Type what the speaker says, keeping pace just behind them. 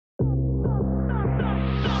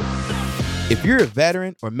If you're a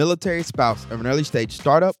veteran or military spouse of an early stage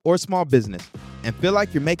startup or small business and feel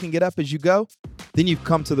like you're making it up as you go, then you've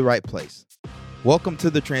come to the right place. Welcome to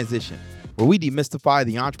The Transition, where we demystify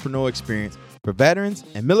the entrepreneurial experience for veterans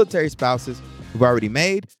and military spouses who've already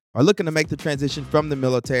made or looking to make the transition from the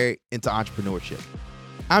military into entrepreneurship.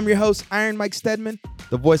 I'm your host, Iron Mike Stedman,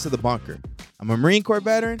 the voice of the bunker. I'm a Marine Corps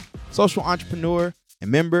veteran, social entrepreneur,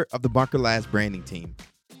 and member of the Bunker Labs branding team.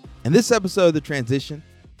 In this episode of The Transition,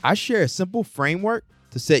 I share a simple framework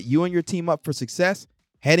to set you and your team up for success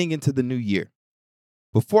heading into the new year.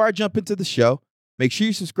 Before I jump into the show, make sure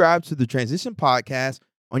you subscribe to the Transition Podcast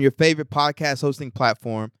on your favorite podcast hosting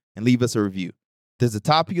platform and leave us a review. If there's a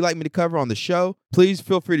topic you'd like me to cover on the show, please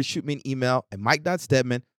feel free to shoot me an email at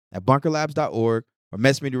mike.stedman@bunkerlabs.org or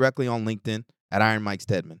message me directly on LinkedIn at Iron Mike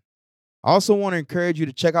Stedman. I also want to encourage you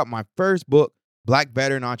to check out my first book, Black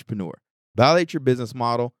Veteran Entrepreneur. Validate your business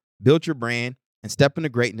model, build your brand, and step into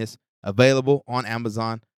greatness, available on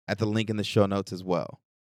Amazon at the link in the show notes as well.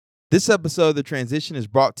 This episode of The Transition is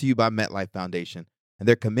brought to you by MetLife Foundation and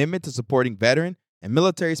their commitment to supporting veteran and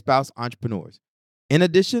military spouse entrepreneurs. In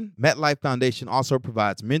addition, MetLife Foundation also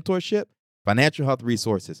provides mentorship, financial health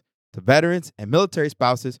resources to veterans and military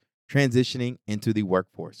spouses transitioning into the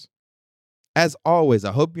workforce. As always,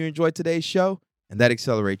 I hope you enjoyed today's show and that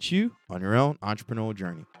accelerates you on your own entrepreneurial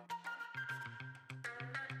journey.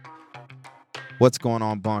 What's going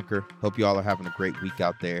on, Bunker? Hope you all are having a great week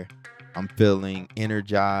out there. I'm feeling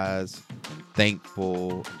energized and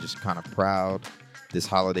thankful and just kind of proud this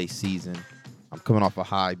holiday season. I'm coming off a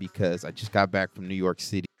high because I just got back from New York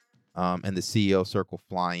City and the CEO Circle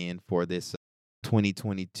fly-in for this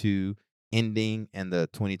 2022 ending and the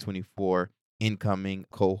 2024 incoming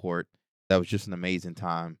cohort. That was just an amazing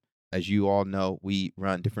time. As you all know, we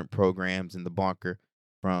run different programs in the Bunker,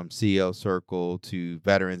 from CEO Circle to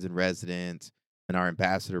Veterans in Residence and our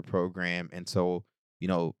ambassador program. And so,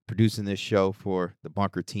 producing this show for the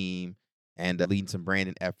Bunker team and leading some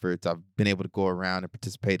branding efforts, I've been able to go around and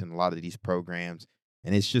participate in a lot of these programs.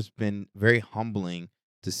 And it's just been very humbling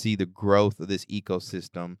to see the growth of this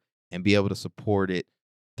ecosystem and be able to support it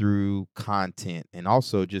through content, and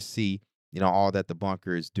also just see, all that the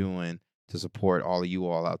Bunker is doing to support all of you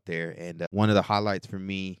all out there. And one of the highlights for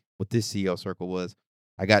me with this CEO Circle was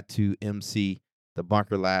I got to MC the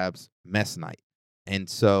Bunker Labs Mess Night. And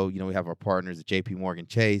so, we have our partners at JP Morgan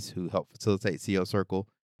Chase who help facilitate CEO Circle,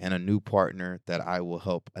 and a new partner that I will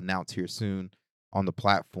help announce here soon on the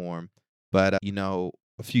platform. But, a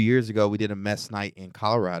few years ago, we did a Mess Night in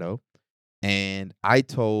Colorado, and I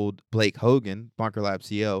told Blake Hogan, Bunker Lab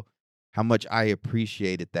CEO, how much I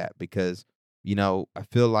appreciated that because, I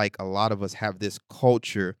feel like a lot of us have this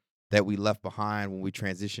culture that we left behind when we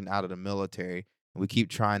transitioned out of the military, and we keep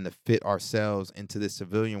trying to fit ourselves into this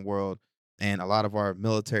civilian world. And a lot of our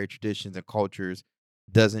military traditions and cultures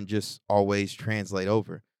doesn't just always translate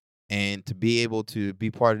over. And to be able to be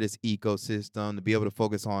part of this ecosystem, to be able to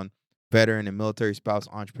focus on veteran and military spouse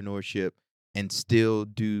entrepreneurship and still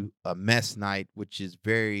do a mess night, which is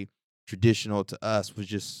very traditional to us, was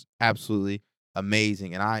just absolutely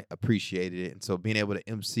amazing. And I appreciated it. And so being able to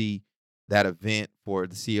MC that event for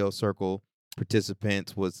the CEO Circle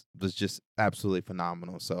participants was just absolutely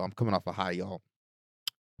phenomenal. So I'm coming off a high, y'all.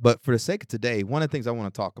 But for the sake of today, one of the things I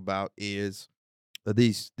want to talk about is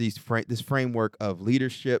this framework of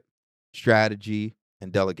leadership, strategy,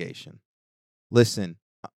 and delegation. Listen,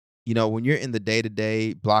 when you're in the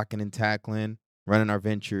day-to-day blocking and tackling, running our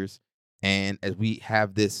ventures, and as we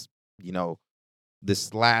have this,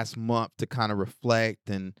 this last month to kind of reflect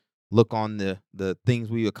and look on the things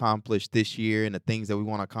we accomplished this year and the things that we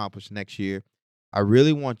want to accomplish next year, I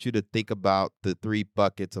really want you to think about the three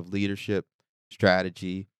buckets of leadership,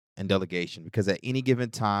 strategy, and delegation, because at any given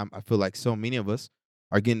time, I feel like so many of us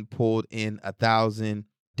are getting pulled in 1,000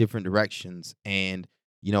 different directions. And,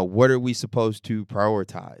 what are we supposed to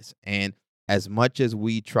prioritize? And as much as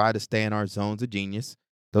we try to stay in our zones of genius,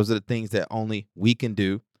 those are the things that only we can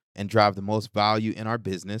do and drive the most value in our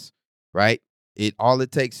business, right? All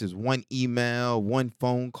it takes is one email, one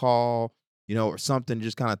phone call, or something to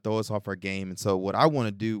just kind of throw us off our game. And so what I want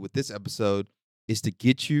to do with this episode is to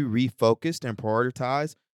get you refocused and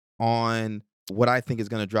prioritize on what I think is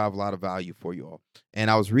going to drive a lot of value for you all.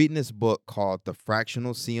 And I was reading this book called The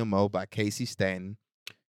Fractional CMO by Casey Stanton.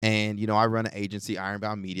 And, I run an agency,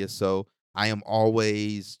 Ironbound Media. So I am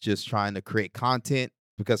always just trying to create content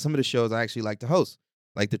because some of the shows I actually like to host,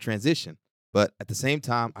 like The Transition. But at the same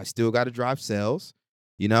time, I still got to drive sales.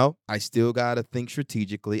 I still got to think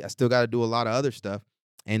strategically. I still got to do a lot of other stuff.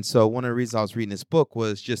 And so one of the reasons I was reading this book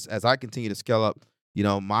was just as I continue to scale up,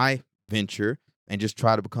 my venture and just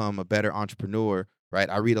try to become a better entrepreneur, right?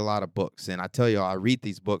 I read a lot of books, and I tell y'all I read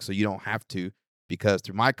these books so you don't have to, because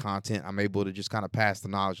through my content, I'm able to just kind of pass the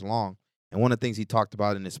knowledge along. And one of the things he talked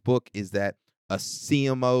about in this book is that a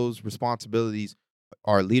CMO's responsibilities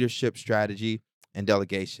are leadership, strategy, and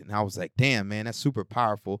delegation. And I was like, damn, man, that's super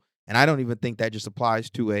powerful. And I don't even think that just applies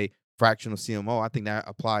to a fractional CMO. I think that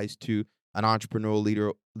applies to an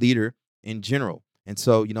entrepreneurial leader in general. And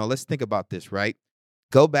so, let's think about this, right?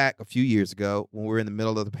 Go back a few years ago when we were in the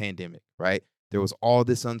middle of the pandemic, right? There was all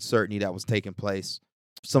this uncertainty that was taking place.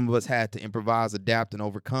 Some of us had to improvise, adapt, and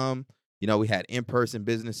overcome. We had in-person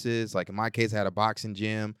businesses. Like in my case, I had a boxing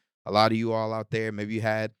gym. A lot of you all out there, maybe you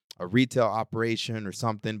had a retail operation or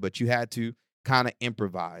something, but you had to kind of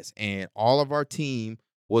improvise. And all of our team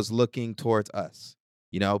was looking towards us,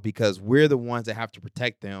 because we're the ones that have to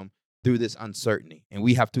protect them through this uncertainty, and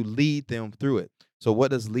we have to lead them through it. So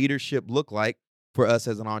what does leadership look like for us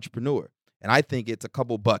as an entrepreneur? And I think it's a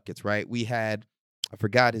couple buckets, right? I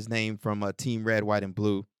forgot his name from Team Red, White, and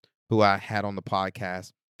Blue, who I had on the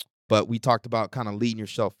podcast, but we talked about kind of leading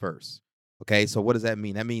yourself first. Okay, so what does that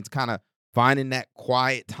mean? That means kind of finding that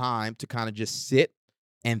quiet time to kind of just sit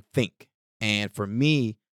and think. And for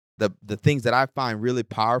me, the things that I find really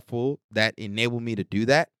powerful that enable me to do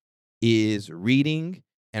that is reading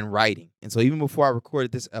and writing. And so even before I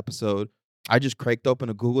recorded this episode, I just cranked open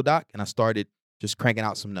a Google Doc and I started just cranking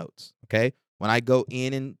out some notes. Okay, when I go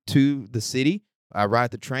into the city, I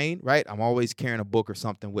ride the train, right? I'm always carrying a book or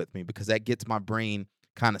something with me because that gets my brain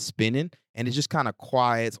kind of spinning and it just kind of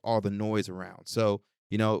quiets all the noise around. So,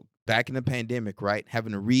 back in the pandemic, right,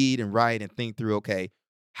 having to read and write and think through, okay,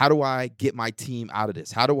 how do I get my team out of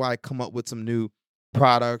this? How do I come up with some new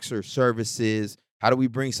products or services? How do we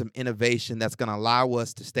bring some innovation that's going to allow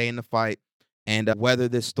us to stay in the fight and weather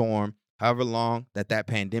this storm, however long that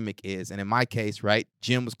pandemic is? And in my case, right,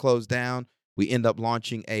 gym was closed down. We end up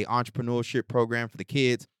launching a entrepreneurship program for the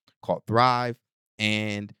kids called Thrive.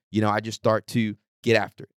 And, I just start to get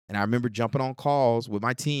after it. And I remember jumping on calls with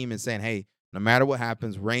my team and saying, hey, no matter what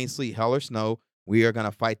happens, rain, sleet, hell, or snow, we are going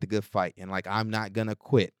to fight the good fight. And I'm not going to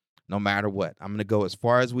quit no matter what. I'm going to go as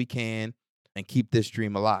far as we can and keep this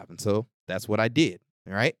dream alive. And so that's what I did.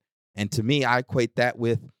 All right. And to me, I equate that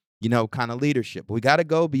with, kind of leadership. We got to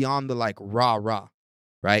go beyond the rah,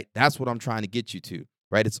 right? That's what I'm trying to get you to,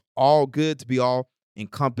 right? It's all good to be all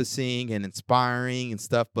encompassing and inspiring and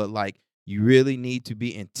stuff, but you really need to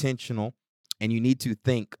be intentional. And you need to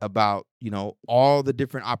think about, all the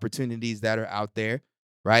different opportunities that are out there,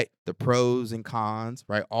 right? The pros and cons,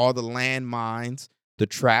 right? All the landmines, the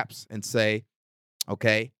traps, and say,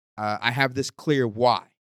 okay, I have this clear why.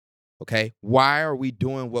 Okay, why are we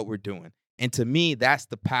doing what we're doing? And to me, that's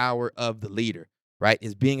the power of the leader, right?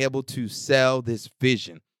 Is being able to sell this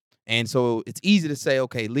vision. And so it's easy to say,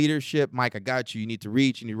 okay, leadership, Mike, I got you. You need to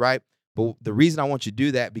reach, you need to write. But the reason I want you to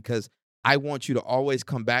do that, because I want you to always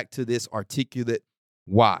come back to this articulate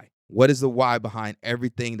why. What is the why behind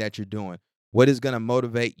everything that you're doing? What is going to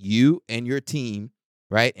motivate you and your team,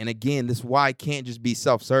 right? And again, this why can't just be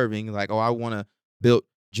self-serving, like, oh, I want to build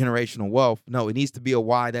generational wealth. No, it needs to be a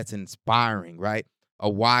why that's inspiring, right? A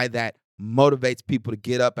why that motivates people to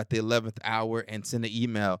get up at the 11th hour and send an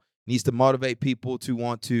email. It needs to motivate people to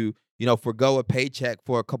want to, forgo a paycheck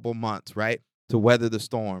for a couple months, right? To weather the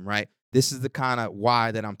storm, right? This is the kind of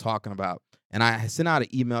why that I'm talking about. And I sent out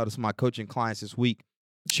an email to some of my coaching clients this week,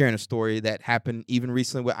 sharing a story that happened even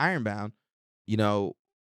recently with Ironbound.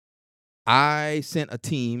 I sent a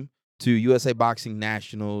team to USA Boxing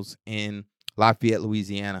Nationals in Lafayette,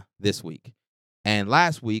 Louisiana this week. And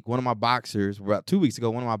last week, about 2 weeks ago,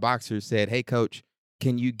 one of my boxers said, hey, coach,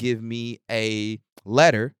 can you give me a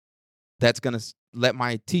letter that's going to let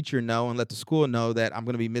my teacher know and let the school know that I'm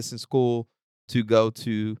going to be missing school to go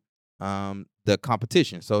to the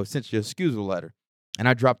competition. So essentially a excusal letter. And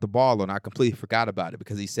I dropped the ball and I completely forgot about it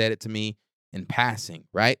because he said it to me in passing,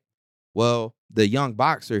 right? Well, the young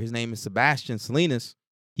boxer, his name is Sebastian Salinas,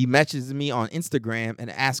 he messages me on Instagram and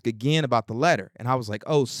asks again about the letter. And I was like,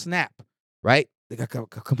 oh, snap, right? I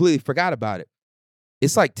completely forgot about it.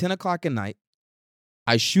 It's like 10 o'clock at night.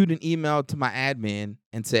 I shoot an email to my admin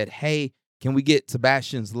and said, hey, can we get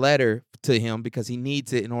Sebastian's letter to him because he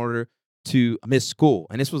needs it in order to miss school?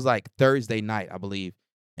 And this was like Thursday night, I believe.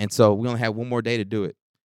 And so we only had one more day to do it.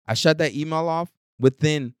 I shut that email off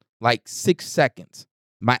within 6 seconds.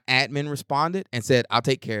 My admin responded and said, I'll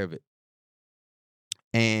take care of it.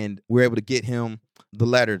 And we're able to get him the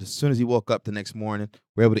letter as soon as he woke up the next morning.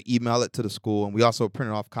 We're able to email it to the school. And we also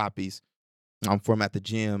printed off copies for him at the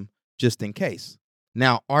gym just in case.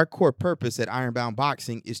 Now, our core purpose at Ironbound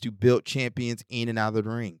Boxing is to build champions in and out of the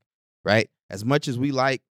ring, right? As much as we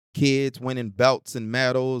like kids winning belts and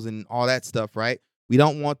medals and all that stuff, right? We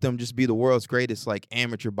don't want them just be the world's greatest like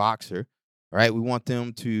amateur boxer, right? We want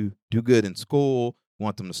them to do good in school. We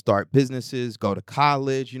want them to start businesses, go to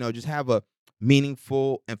college, just have a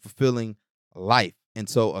meaningful and fulfilling life. And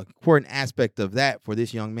so, an important aspect of that for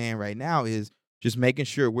this young man right now is just making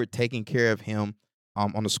sure we're taking care of him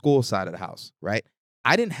on the school side of the house, right?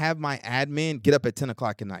 I didn't have my admin get up at 10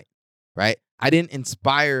 o'clock at night, right? I didn't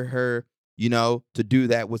inspire her, to do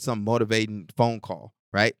that with some motivating phone call,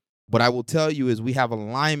 right? What I will tell you is we have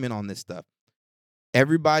alignment on this stuff.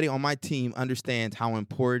 Everybody on my team understands how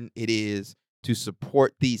important it is to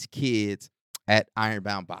support these kids at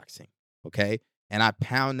Ironbound Boxing, okay? And I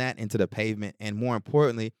pound that into the pavement. And more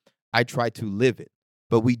importantly, I try to live it.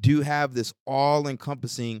 But we do have this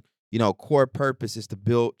all-encompassing, core purpose is to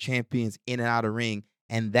build champions in and out of ring.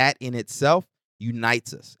 And that in itself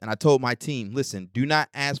unites us. And I told my team, listen, do not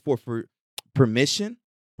ask for permission,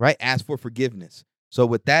 right? Ask for forgiveness. So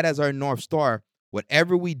with that as our North Star,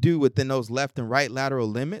 whatever we do within those left and right lateral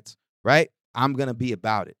limits, right? I'm going to be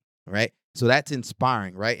about it, right? So that's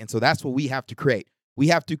inspiring, right? And so that's what we have to create. We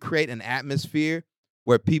have to create an atmosphere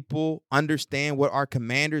where people understand what our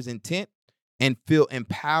commander's intent and feel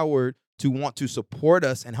empowered to want to support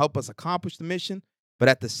us and help us accomplish the mission, but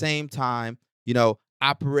at the same time,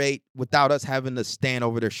 operate without us having to stand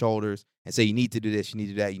over their shoulders and say, you need to do this, you need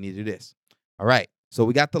to do that, you need to do this. All right. So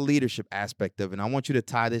we got the leadership aspect of it. And I want you to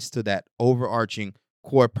tie this to that overarching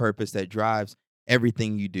core purpose that drives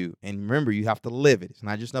everything you do. And remember, you have to live it. It's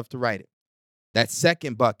not just enough to write it. That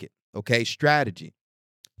second bucket, okay, strategy.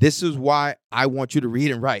 This is why I want you to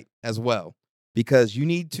read and write as well, because you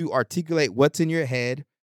need to articulate what's in your head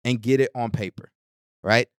and get it on paper,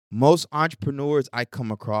 right? Most entrepreneurs I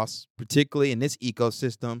come across, particularly in this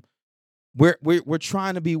ecosystem, we're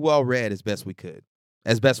trying to be well-read as best we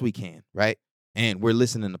can, right? And we're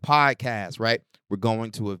listening to podcasts, right? We're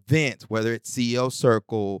going to events, whether it's CEO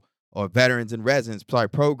Circle or Veterans and Residents,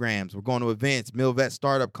 programs. We're going to events, MilVet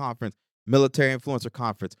Startup Conference, Military Influencer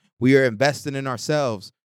Conference. We are investing in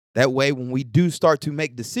ourselves. That way, when we do start to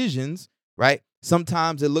make decisions, right,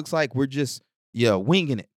 sometimes it looks like we're just,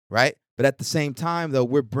 winging it, right? But at the same time, though,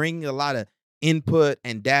 we're bringing a lot of input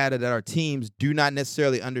and data that our teams do not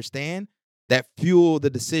necessarily understand that fuel the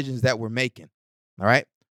decisions that we're making, all right?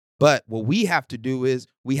 But what we have to do is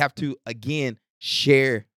we have to, again,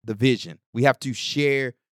 share the vision. We have to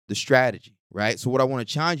share the strategy, right? So what I want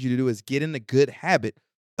to challenge you to do is get in the good habit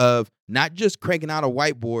of not just cranking out a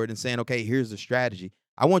whiteboard and saying, okay, here's the strategy.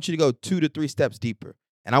 I want you to go 2 to 3 steps deeper,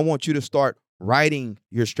 and I want you to start writing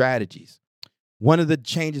your strategies. One of the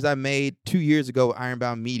changes I made 2 years ago at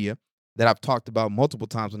Ironbound Media that I've talked about multiple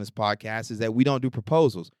times on this podcast is that we don't do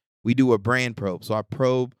proposals. We do a brand probe. So I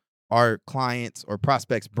probe our clients or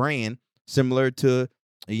prospects' brand similar to,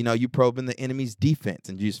 you probing the enemy's defense,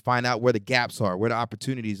 and you just find out where the gaps are, where the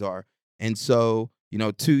opportunities are. And so,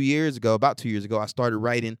 about 2 years ago, I started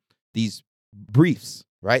writing these briefs,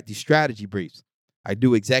 right? These strategy briefs. I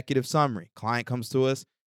do executive summary. Client comes to us,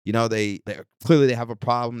 they clearly they have a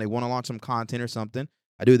problem. They want to launch some content or something.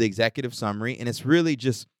 I do the executive summary, and it's really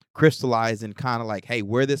just crystallizing kind of like, hey,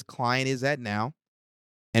 where this client is at now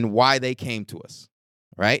and why they came to us,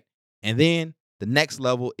 right? And then the next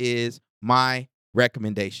level is my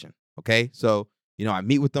recommendation, okay? So, I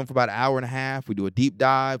meet with them for about an hour and a half. We do a deep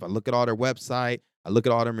dive. I look at all their website. I look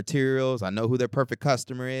at all their materials. I know who their perfect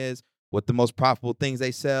customer is, what the most profitable things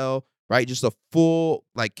they sell, right? Just a full,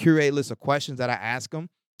 curated list of questions that I ask them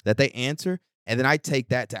that they answer. And then I take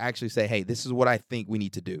that to actually say, hey, this is what I think we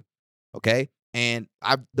need to do, okay? And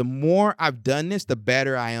the more I've done this, the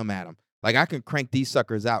better I am at them. I can crank these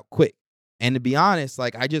suckers out quick. And to be honest,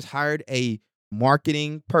 I just hired a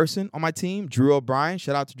marketing person on my team, Drew O'Brien.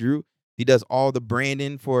 Shout out to Drew. He does all the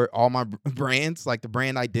branding for all my brands, the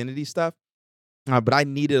brand identity stuff. But I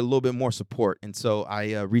needed a little bit more support. And so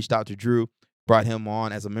I reached out to Drew, brought him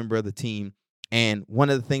on as a member of the team. And one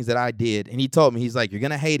of the things that I did, and he told me, he's like, you're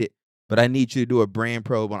going to hate it, but I need you to do a brand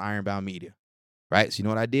probe on Ironbound Media, right? So you know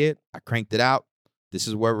what I did? I cranked it out. This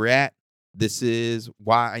is where we're at. This is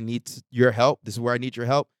why I need your help. This is where I need your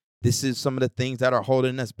help. This is some of the things that are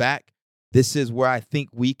holding us back. This is where this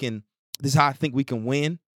is how I think we can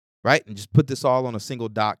win, right? And just put this all on a single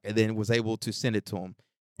doc, and then was able to send it to him.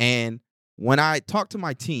 And when I talked to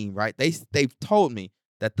my team, right, they've told me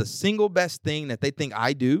that the single best thing that they think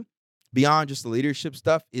I do beyond just the leadership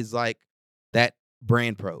stuff is that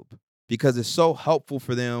brand probe, because it's so helpful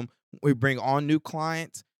for them. We bring on new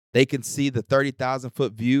clients. They can see the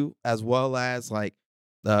 30,000-foot view as well as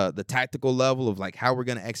the tactical level of how we're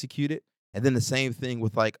going to execute it. And then the same thing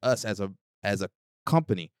with us as a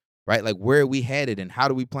company, right? Where are we headed and how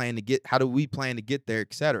do we plan to get there,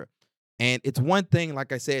 et cetera. And it's one thing,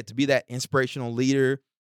 like I said, to be that inspirational leader,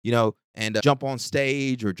 and jump on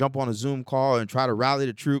stage or jump on a Zoom call and try to rally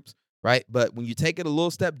the troops, right? But when you take it a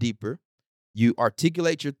little step deeper, you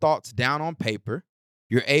articulate your thoughts down on paper,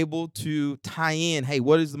 you're able to tie in, hey,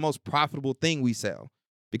 what is the most profitable thing we sell?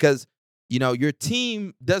 Because, your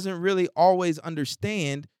team doesn't really always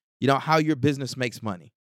understand, how your business makes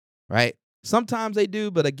money, right? Sometimes they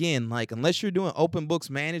do, but again, like unless you're doing open books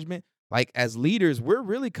management, like as leaders, we're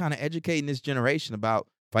really kind of educating this generation about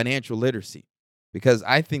financial literacy because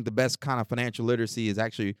I think the best kind of financial literacy is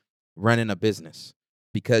actually running a business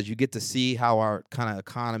because you get to see how our kind of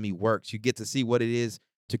economy works. You get to see what it is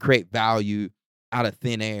to create value out of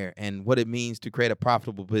thin air and what it means to create a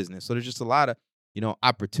profitable business. So there's just a lot of,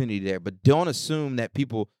 opportunity there, but don't assume that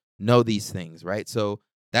people know these things, right? So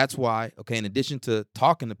that's why, okay, in addition to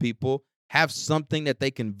talking to people, have something that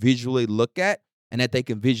they can visually look at and that they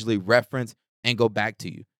can visually reference and go back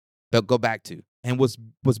to you. They'll go back to. And what's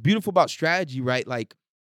beautiful about strategy, right? Like,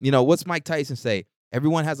 what's Mike Tyson say?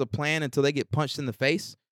 Everyone has a plan until they get punched in the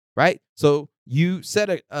face, right? So you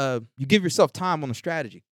you give yourself time on a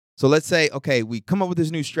strategy. So let's say, okay, we come up with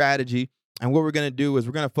this new strategy, and what we're going to do is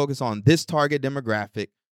we're going to focus on this target demographic,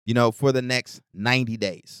 for the next 90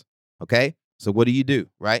 days. Okay? So what do,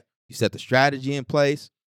 right? You set the strategy in place,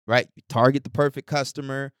 right? You target the perfect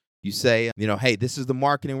customer. You say, hey, this is the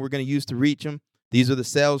marketing we're going to use to reach them. These are the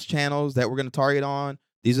sales channels that we're going to target on.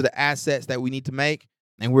 These are the assets that we need to make.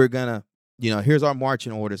 And we're going to, here's our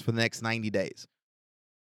marching orders for the next 90 days.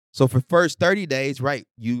 So for first 30 days, right,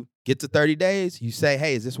 you get to 30 days, you say,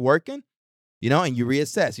 hey, is this working? And you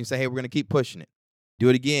reassess. You say, hey, we're going to keep pushing it. Do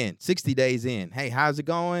it again. 60 days in. Hey, how's it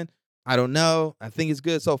going? I don't know. I think it's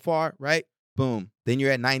good so far, right? Boom. Then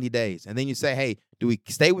you're at 90 days. And then you say, hey, do we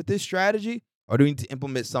stay with this strategy or do we need to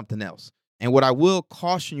implement something else? And what I will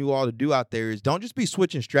caution you all to do out there is don't just be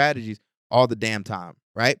switching strategies all the damn time,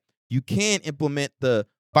 right? You can implement the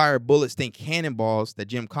fire bullets, think cannonballs that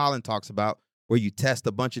Jim Collins talks about, where you test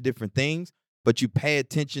a bunch of different things, but you pay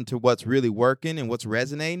attention to what's really working and what's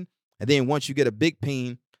resonating. And then once you get a big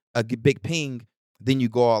ping, then you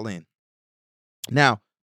go all in. Now,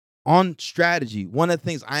 on strategy, one of the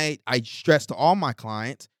things I stress to all my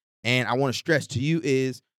clients, and I want to stress to you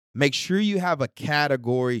is make sure you have a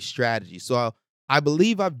category strategy. So I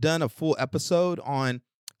believe I've done a full episode on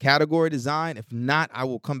category design. If not, I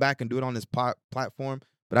will come back and do it on this platform.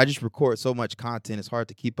 But I just record so much content, it's hard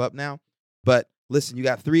to keep up now. But listen, you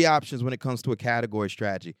got 3 options when it comes to a category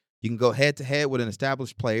strategy. You can go head to head with an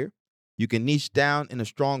established player. You can niche down in a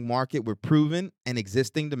strong market with proven and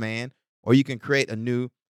existing demand, or you can create a new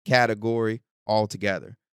category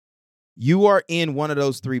altogether. You are in one of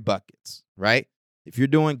those 3 buckets, right? If you're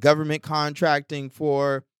doing government contracting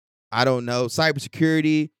for, I don't know,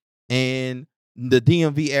 cybersecurity in the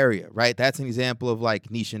DMV area, right? That's an example of like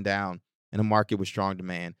niching down in a market with strong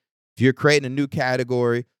demand. If you're creating a new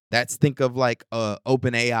category, think of like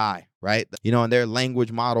OpenAI, right? And their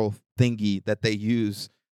language model thingy that they use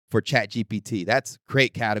for ChatGPT. That's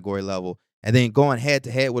great category level. And then going head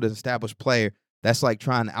to head with an established player, that's like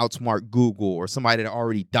trying to outsmart Google or somebody that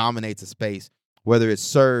already dominates a space, whether it's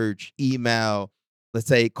search, email, let's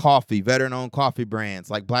say coffee, veteran-owned coffee brands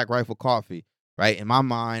like Black Rifle Coffee, right? In my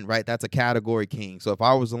mind, right, that's a category king. So if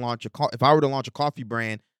I were to launch a coffee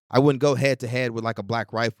brand, I wouldn't go head to head with like a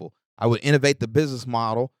Black Rifle. I would innovate the business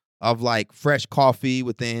model of like fresh coffee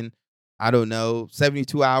within, I don't know,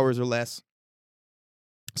 72 hours or less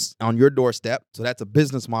on your doorstep. So that's a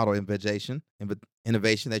business model innovation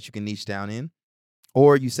that you can niche down in.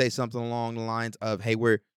 Or you say something along the lines of, hey,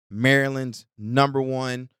 we're Maryland's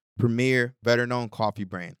 #1 premier veteran-owned coffee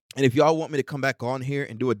brand. And if y'all want me to come back on here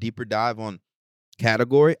and do a deeper dive on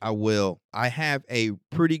category, I will. I have a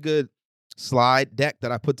pretty good slide deck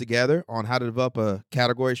that I put together on how to develop a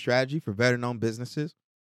category strategy for veteran-owned businesses.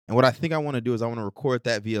 And what I think I want to do is I want to record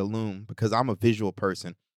that via Loom because I'm a visual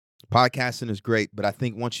person. Podcasting is great, but I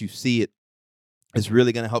think once you see it, it's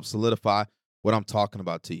really going to help solidify what I'm talking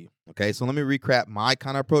about to you. Okay, so let me recap my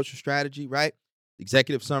kind of approach to strategy, right?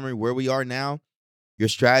 Executive summary, where we are now, your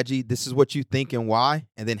strategy, this is what you think and why,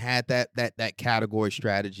 and then had that category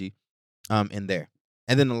strategy in there.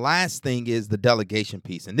 And then the last thing is the delegation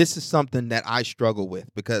piece. And this is something that I struggle with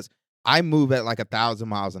because I move at like 1,000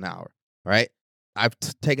 miles an hour, right? I've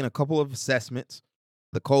taken a couple of assessments,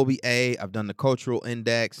 the Colby A, I've done the cultural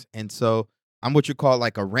index. And so I'm what you call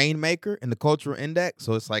like a rainmaker in the cultural index.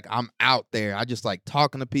 So it's like I'm out there. I just like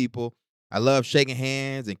talking to people. I love shaking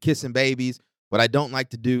hands and kissing babies. What I don't like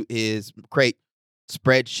to do is create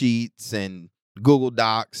spreadsheets and Google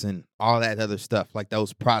Docs and all that other stuff, like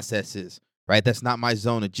those processes, right? That's not my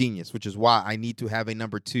zone of genius, which is why I need to have a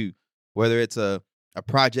number 2 whether it's a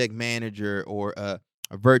project manager or a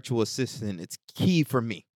virtual assistant. It's key for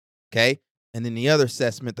me. Okay. And then the other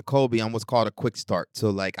assessment, the Colby, I'm what's called a quick start. So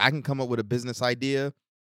like I can come up with a business idea,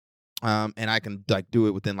 and I can like do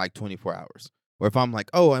it within like 24 hours. Or if I'm like,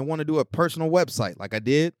 oh, I want to do a personal website, like I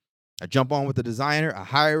did, I jump on with the designer, I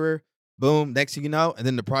hire her, boom, next thing you know, and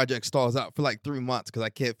then the project stalls out for like 3 months because I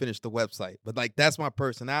can't finish the website. But like that's my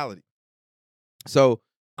personality. So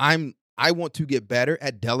I want to get better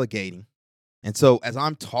at delegating. And so as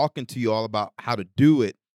I'm talking to you all about how to do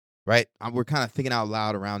it, right, we're kind of thinking out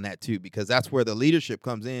loud around that too, because that's where the leadership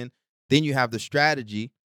comes in. Then you have the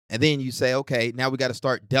strategy, and then you say, okay, now we got to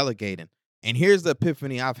start delegating. And here's the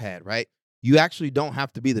epiphany I've had, right? You actually don't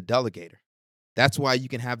have to be the delegator. That's why you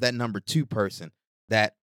can have that number two person,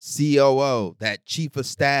 that COO, that chief of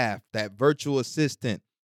staff, that virtual assistant,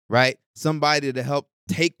 right? Somebody to help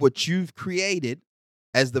take what you've created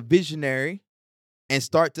as the visionary and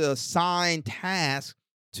start to assign tasks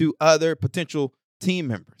to other potential team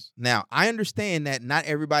members. Now, I understand that not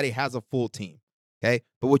everybody has a full team, okay?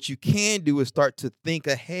 But what you can do is start to think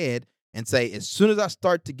ahead and say, as soon as I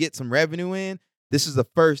start to get some revenue in, this is the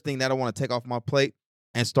first thing that I want to take off my plate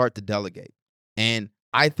and start to delegate. And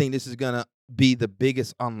I think this is going to be the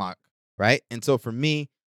biggest unlock, right? And so for me,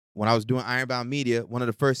 when I was doing Ironbound Media, one of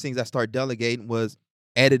the first things I started delegating was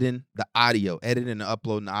editing the audio, editing and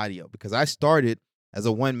uploading the audio, because I started as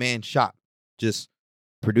a one-man shop, just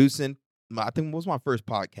producing. I think it was my first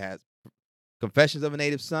podcast, Confessions of a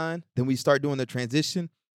Native Son. Then we start doing the transition.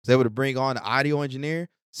 I was able to bring on the audio engineer,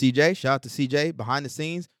 CJ. Shout out to CJ behind the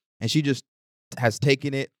scenes. And she just has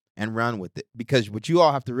taken it and run with it. Because what you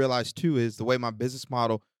all have to realize too is the way my business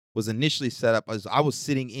model was initially set up is I was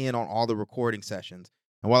sitting in on all the recording sessions.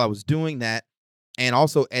 And while I was doing that and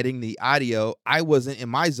also editing the audio, I wasn't in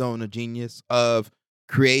my zone of genius of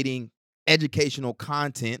creating educational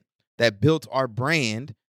content that built our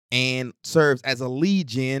brand and serves as a lead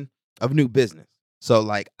gen of new business. So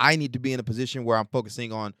like I need to be in a position where I'm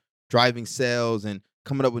focusing on driving sales and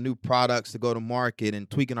coming up with new products to go to market and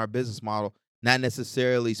tweaking our business model, not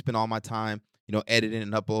necessarily spend all my time, editing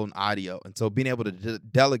and uploading audio. And so being able to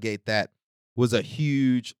delegate that was a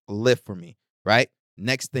huge lift for me, right?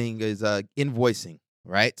 Next thing is invoicing,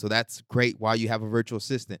 right? So that's great while you have a virtual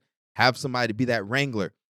assistant. Have somebody be that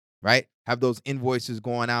wrangler, right? Have those invoices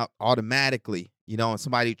going out automatically, and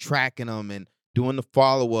somebody tracking them and doing the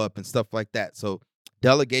follow-up and stuff like that. So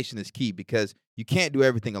delegation is key because you can't do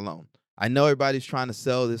everything alone. I know everybody's trying to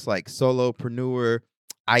sell this like solopreneur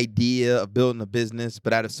idea of building a business,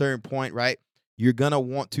 but at a certain point, right, you're going to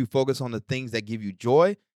want to focus on the things that give you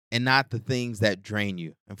joy and not the things that drain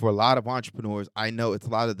you. And for a lot of entrepreneurs, I know it's a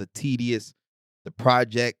lot of the tedious, the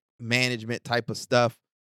project management type of stuff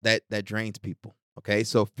that drains people. Okay,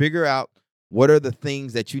 so figure out what are the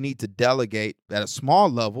things that you need to delegate at a small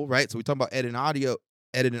level, right? So we talk about editing audio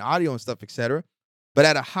and stuff, etc., but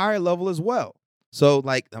at a higher level as well. So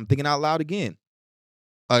like I'm thinking out loud again.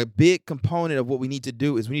 A big component of what we need to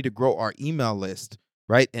do is we need to grow our email list,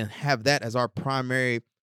 right? And have that as our primary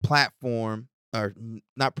platform, or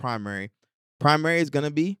not primary. Primary is going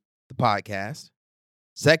to be the podcast.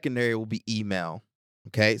 Secondary will be email.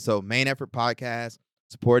 Okay, so main effort podcast,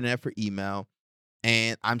 supporting effort email.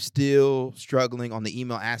 And I'm still struggling on the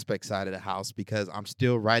email aspect side of the house because I'm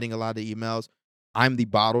still writing a lot of emails. I'm the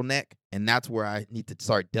bottleneck, and that's where I need to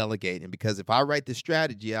start delegating. Because if I write this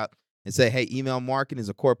strategy out and say, hey, email marketing is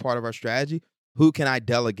a core part of our strategy, who can I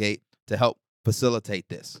delegate to help facilitate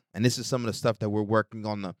this? And this is some of the stuff that we're working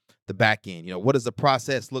on the back end. What does the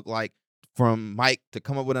process look like from Mike to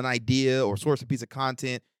come up with an idea or source a piece of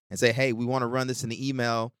content and say, hey, we want to run this in the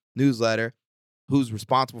email newsletter. Who's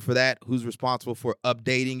responsible for that? Who's responsible for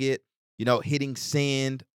updating it? Hitting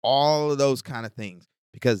send, all of those kind of things,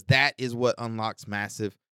 because that is what unlocks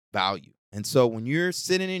massive value. And so when you're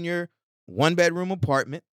sitting in your 1-bedroom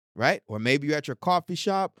apartment, right? Or maybe you're at your coffee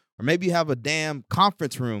shop, or maybe you have a damn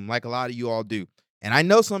conference room like a lot of you all do. And I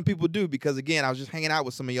know some people do because, again, I was just hanging out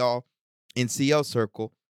with some of y'all in CO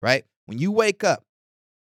Circle, right? When you wake up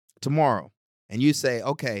tomorrow, and you say,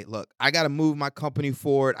 okay, look, I got to move my company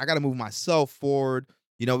forward. I got to move myself forward.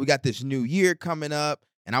 We got this new year coming up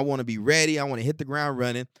and I want to be ready. I want to hit the ground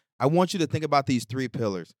running. I want you to think about these 3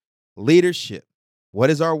 pillars. Leadership. What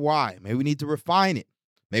is our why? Maybe we need to refine it.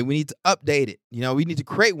 Maybe we need to update it. We need to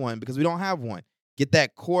create one because we don't have one. Get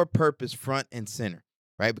that core purpose front and center,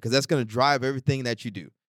 right? Because that's going to drive everything that you do.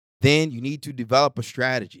 Then you need to develop a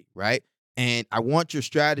strategy, right? And I want your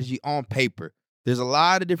strategy on paper. There's a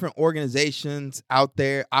lot of different organizations out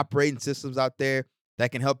there, operating systems out there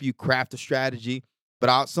that can help you craft a strategy.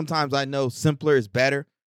 But sometimes I know simpler is better.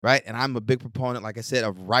 right? And I'm a big proponent, like I said,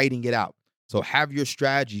 of writing it out. So have your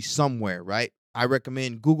strategy somewhere, right? I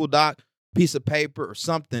recommend Google Doc, piece of paper or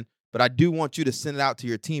something, but I do want you to send it out to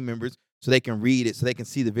your team members so they can read it, so they can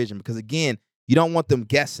see the vision. Because again, you don't want them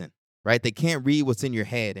guessing, right? They can't read what's in your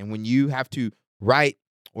head. And when you have to write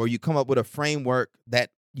or you come up with a framework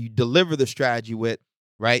that you deliver the strategy with,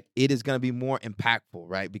 right, it is going to be more impactful,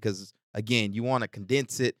 right? Because again, you want to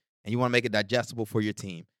condense it and you want to make it digestible for your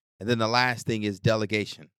team. And then the last thing is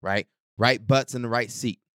delegation, right? Right butts in the right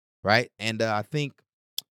seat, right? And I think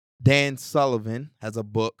Dan Sullivan has a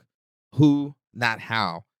book, Who, Not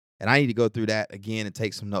How. And I need to go through that again and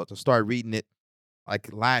take some notes. I started reading it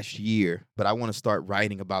like last year, but I want to start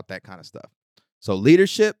writing about that kind of stuff. So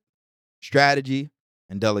leadership, strategy,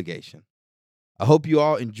 and delegation. I hope you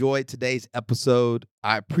all enjoyed today's episode.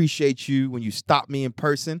 I appreciate you when you stop me in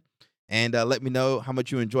person and let me know how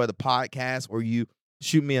much you enjoy the podcast, or you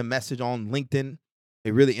shoot me a message on LinkedIn.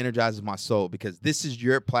 It really energizes my soul because this is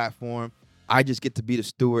your platform. I just get to be the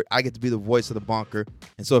steward. I get to be the voice of the bunker.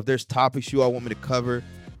 And so if there's topics you all want me to cover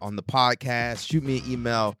on the podcast, shoot me an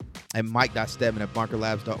email at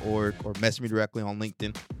mike.stedman@bunkerlabs.org or message me directly on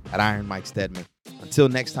LinkedIn at Iron Mike Stedman. Until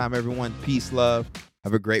next time, everyone, peace, love.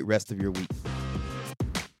 Have a great rest of your week.